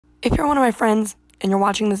If you're one of my friends and you're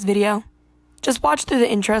watching this video, just watch through the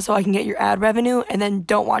intro so I can get your ad revenue, and then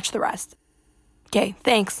don't watch the rest. Okay,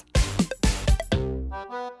 thanks.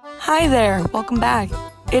 Hi there, welcome back.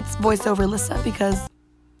 It's voiceover Lissa because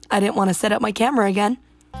I didn't want to set up my camera again.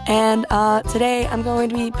 And today I'm going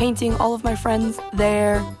to be painting all of my friends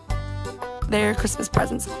their Christmas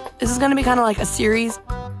presents. This is going to be kind of like a series.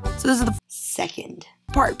 So this is the second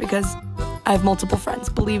part because I have multiple friends,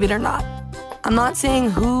 believe it or not. I'm not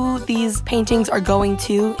saying who these paintings are going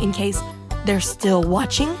to in case they're still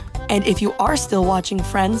watching. And if you are still watching,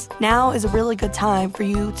 friends, now is a really good time for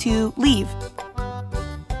you to leave.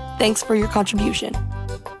 Thanks for your contribution.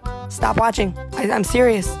 Stop watching. I'm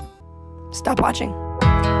serious. Stop watching.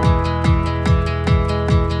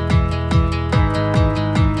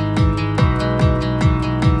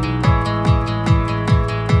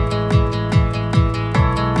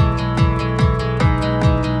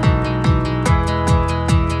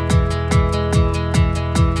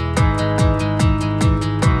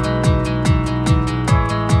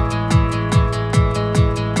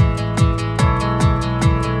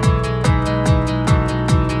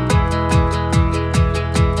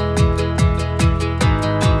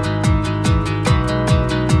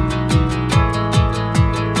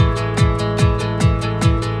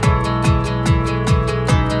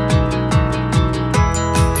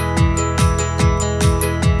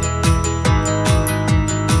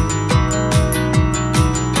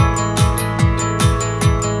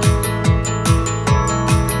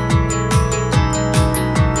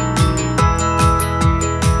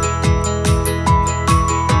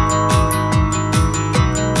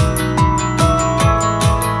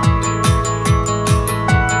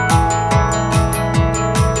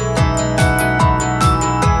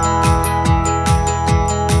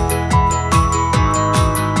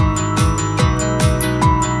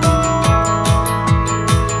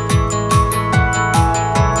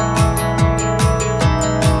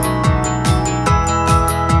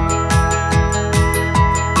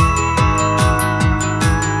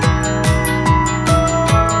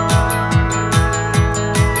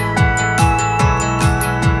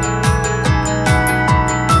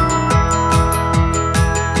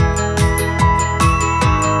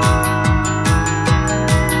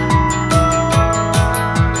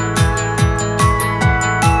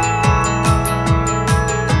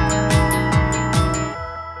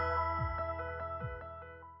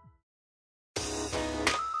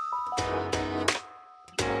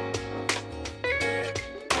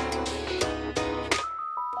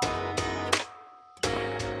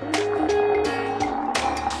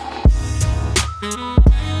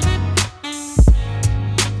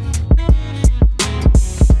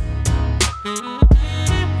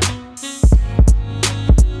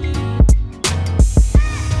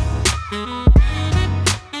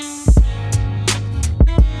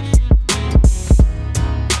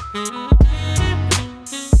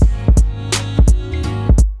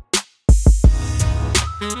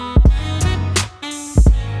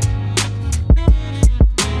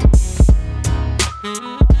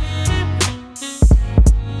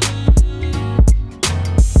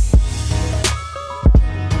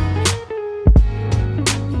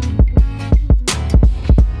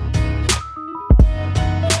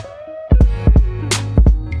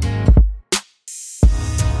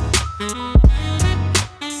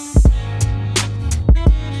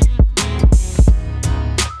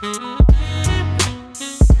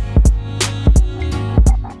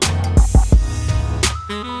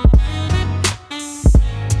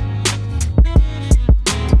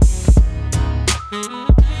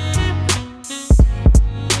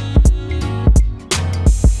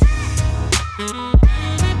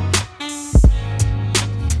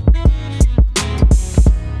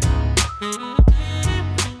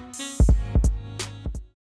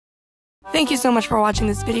 Thank you so much for watching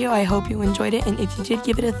this video. I hope you enjoyed it, and if you did,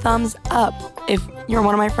 give it a thumbs up. If you're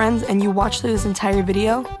one of my friends and you watched through this entire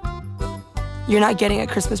video, you're not getting a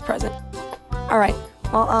Christmas present. Alright,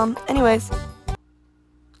 well, anyways,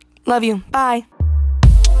 love you. Bye.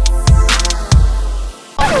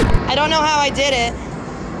 I don't know how I did it,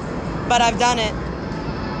 but I've done it.